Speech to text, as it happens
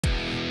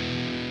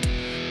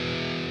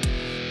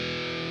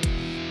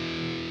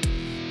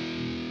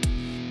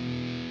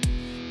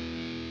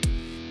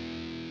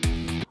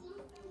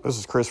This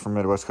is Chris from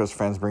Midwest Coast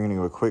Fans bringing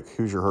you a quick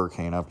Hoosier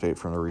Hurricane update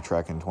from the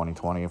Re-Track in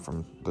 2020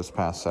 from this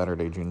past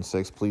Saturday, June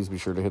 6th. Please be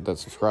sure to hit that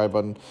subscribe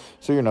button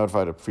so you're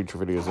notified of future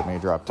videos that may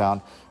drop down.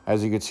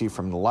 As you can see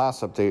from the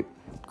last update,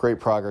 great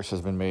progress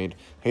has been made.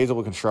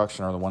 Hazelwood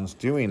Construction are the ones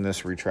doing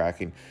this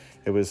retracking.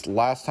 It was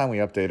last time we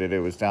updated,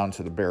 it was down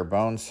to the bare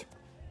bones.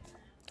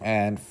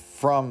 And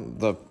from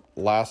the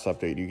last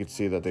update, you can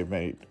see that they've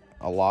made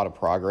a lot of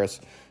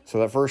progress. So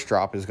that first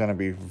drop is going to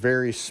be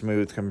very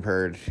smooth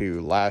compared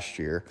to last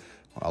year.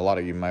 A lot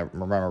of you might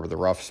remember the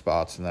rough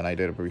spots, and then I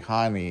did a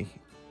behind the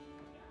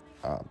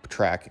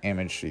track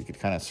image so you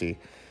could kind of see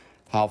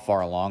how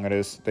far along it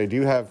is. They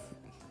do have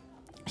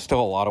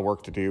still a lot of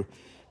work to do.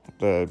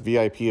 The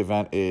VIP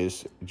event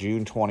is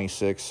June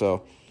 26th,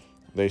 so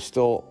they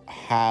still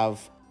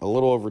have a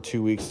little over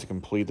 2 weeks to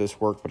complete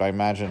this work, but I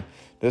imagine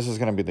this is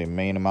going to be the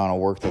main amount of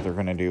work that they're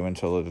going to do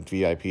until the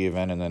VIP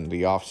event, and then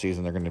the off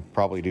season they're going to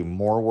probably do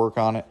more work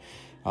on it.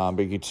 But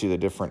you can see the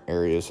different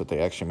areas that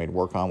they actually made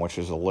work on, which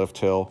is a lift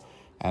hill,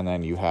 and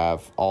then you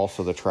have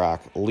also the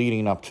track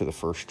leading up to the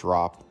first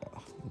drop.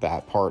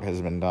 That part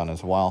has been done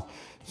as well,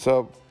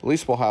 so at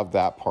least we'll have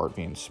that part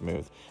being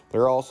smooth.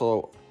 They're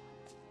also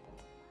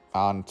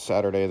on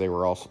Saturday, they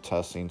were also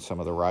testing some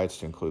of the rides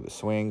to include the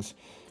swings,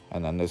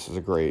 and then this is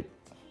a great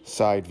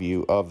side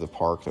view of the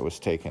park that was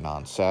taken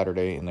on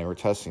Saturday, and they were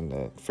testing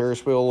the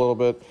Ferris wheel a little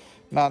bit,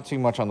 not too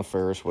much on the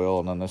Ferris wheel,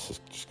 and then this is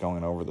just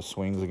going over the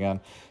swings again.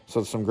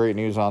 So some great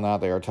news on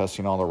that. They are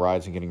testing all the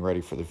rides and getting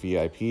ready for the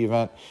VIP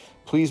event.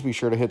 Please be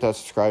sure to hit that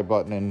subscribe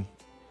button and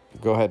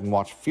go ahead and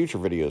watch future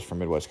videos from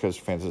Midwest Coast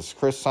Fans. This is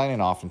Chris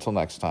signing off. Until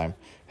next time,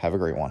 have a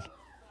great one.